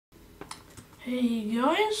Hey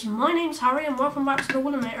guys, my name's Harry and welcome back to the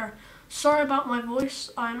Willamator. Sorry about my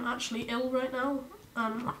voice, I'm actually ill right now.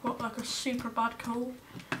 I've got like a super bad cold,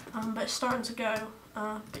 but it's starting to go.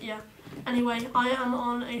 But yeah, anyway, I am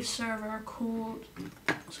on a server called,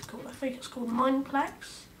 what's it called? I think it's called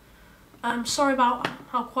Mineplex. Sorry about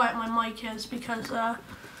how quiet my mic is because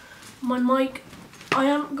my mic, I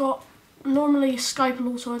haven't got, normally Skype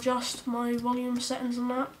will auto adjust my volume settings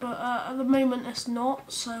and that, but at the moment it's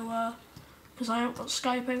not, so because I haven't got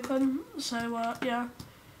Skype open, so yeah,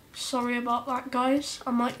 sorry about that guys,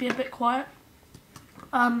 I might be a bit quiet.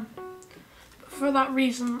 For that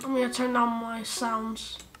reason I'm going to turn down my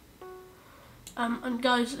sounds. And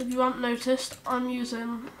guys, if you haven't noticed, I'm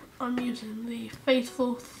using the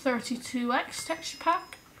faithful 32x texture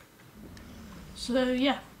pack. So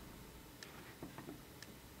yeah.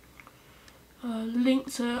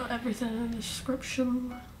 Link to everything in the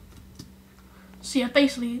description. So yeah,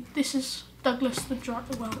 basically this is Douglas the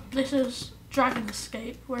this is Dragon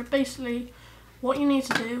Escape, where basically what you need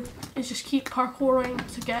to do is just keep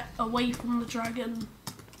parkouring to get away from the dragon.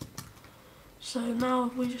 So now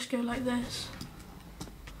if we just go like this.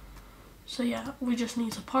 So yeah, we just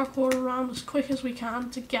need to parkour around as quick as we can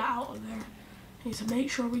to get out of there. We need to make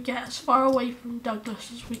sure we get as far away from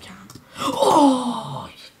Douglas as we can. Oh,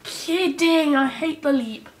 kidding! I hate the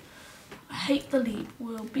leap. I hate the leap.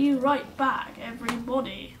 We'll be right back,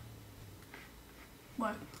 everybody.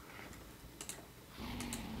 Well.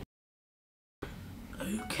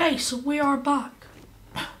 Okay, so we are back.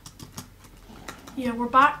 Yeah, we're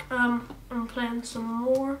back. I'm playing some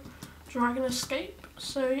more Dragon Escape.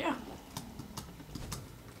 So yeah.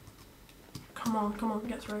 Come on,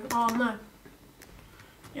 get through. Oh no.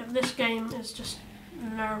 Yeah, this game is just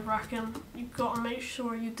nerve-wracking. You've got to make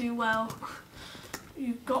sure you do well.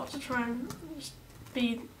 You've got to try and just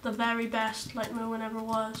be the very best like no one ever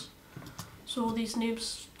was. So all these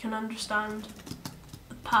noobs can understand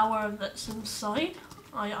the power that's inside.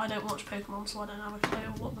 I don't watch Pokemon, so I don't have a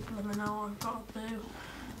clue what the blooming hell I've got to do.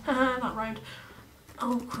 Haha, that rhymed.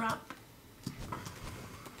 Oh crap.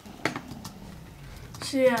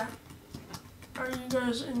 So yeah, are you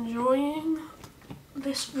guys enjoying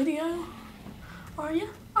this video? Are you?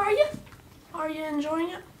 Are you? Are you enjoying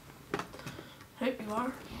it? Hope you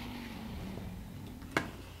are.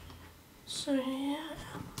 So yeah.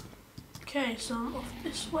 Okay, so I'm off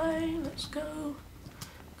this way. Let's go.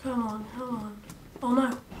 Come on, come on. Oh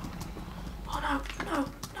no. Oh no, no,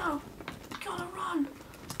 no. Gotta run.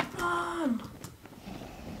 Run.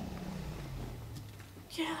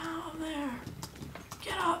 Get out of there.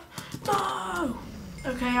 Get up. No.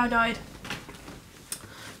 Okay, I died.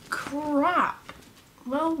 Crap.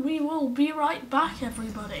 Well, we will be right back,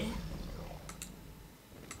 everybody.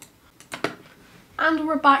 And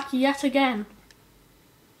we're back yet again.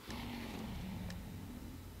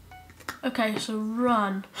 Okay, so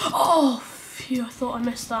run. Oh, phew, I thought I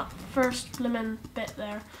missed that first blimmin' bit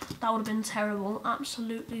there. That would have been terrible,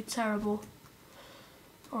 absolutely terrible.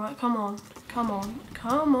 Alright, come on, come on,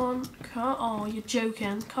 come on, oh, you're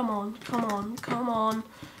joking. Come on, come on, come on,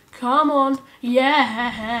 come on,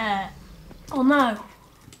 yeah. Oh no,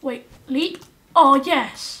 wait, leap? Oh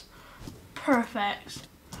yes, perfect.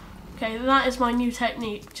 Okay, that is my new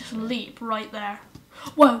technique, just leap right there.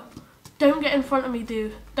 Whoa. Don't get in front of me,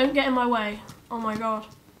 dude. Don't get in my way. Oh my god.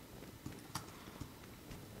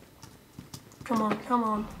 Come on, come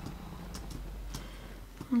on.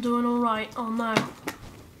 I'm doing alright. Oh no.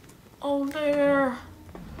 Oh dear.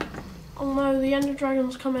 Oh no, the Ender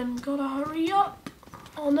Dragon's coming. Gotta hurry up.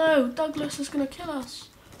 Oh no, Douglas is gonna kill us.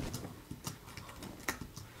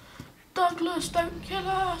 Douglas, don't kill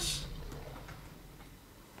us.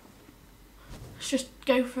 Let's just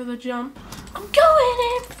go for the jump. I'm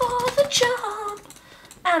going in for the jump,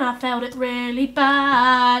 and I felt it really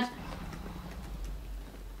bad.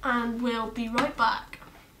 And we'll be right back.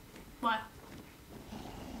 Wow.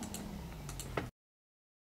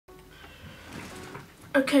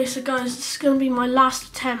 Okay, so guys, this is going to be my last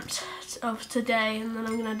attempt of today, and then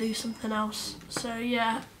I'm going to do something else. So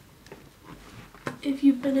yeah, if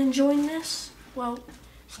you've been enjoying this, well,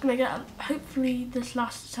 it's going to get, hopefully this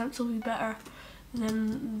last attempt will be better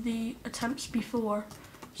than the attempts before.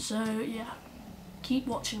 So yeah, keep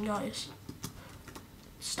watching guys.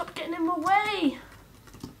 Stop getting in my way.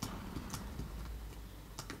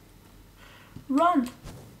 Run.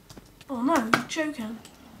 Oh no, you're joking.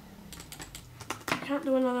 I can't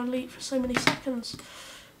do another leap for so many seconds.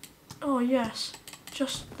 Oh yes,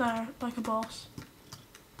 just there, like a boss.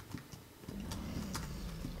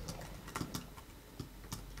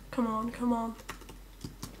 Come on, come on.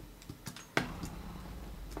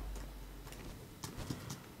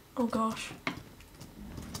 Oh gosh.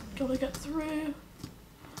 Gotta get through.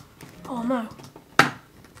 Oh no.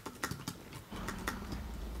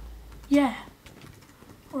 Yeah.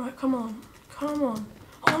 Alright, come on. Come on.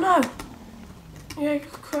 Oh no! Yeah,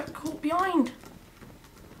 caught behind.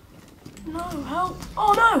 No, help.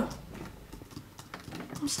 Oh no!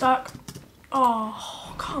 I'm stuck.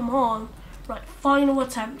 Oh, come on. Right, final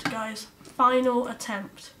attempt, guys. Final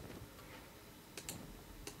attempt.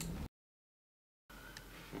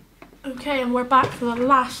 Okay, and we're back for the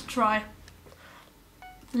last try.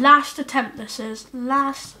 Last attempt this is.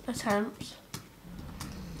 Last attempt.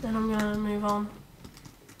 Then I'm gonna move on.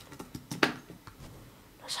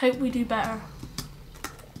 Let's hope we do better.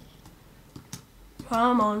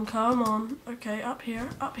 Come on, come on. Okay, up here,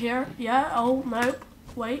 up here. Yeah, oh, no.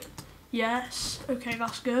 Wait. Yes. Okay,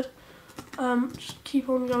 that's good. Just keep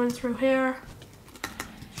on going through here.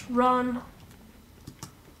 Just run.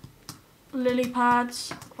 Lily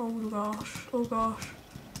pads. Oh gosh, oh gosh.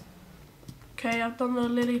 Okay, I've done the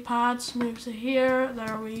lily pads. Move to here.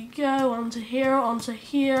 There we go. Onto here, onto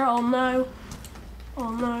here. Oh no.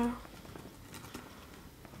 Oh no.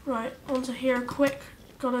 Right, onto here, quick.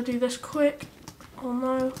 Gotta do this quick. Oh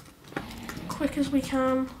no. Quick as we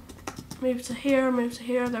can. Move to here,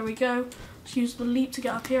 there we go. Just use the leap to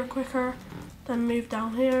get up here quicker. Then move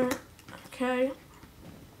down here. Okay.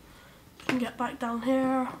 And get back down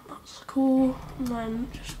here. That's cool. And then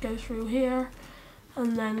just go through here.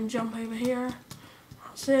 And then jump over here.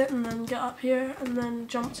 That's it. And then get up here. And then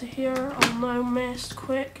jump to here. Oh no, missed.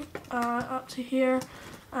 Quick. Up to here.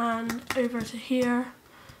 And over to here.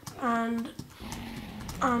 And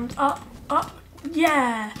up.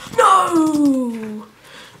 Yeah! No!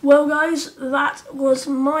 Well guys, that was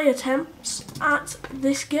my attempts at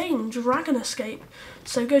this game, Dragon Escape.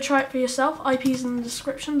 So go try it for yourself. IP's in the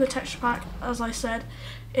description. The texture pack, as I said,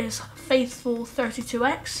 is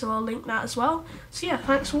Faithful32X, so I'll link that as well. So yeah,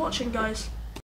 thanks for watching guys.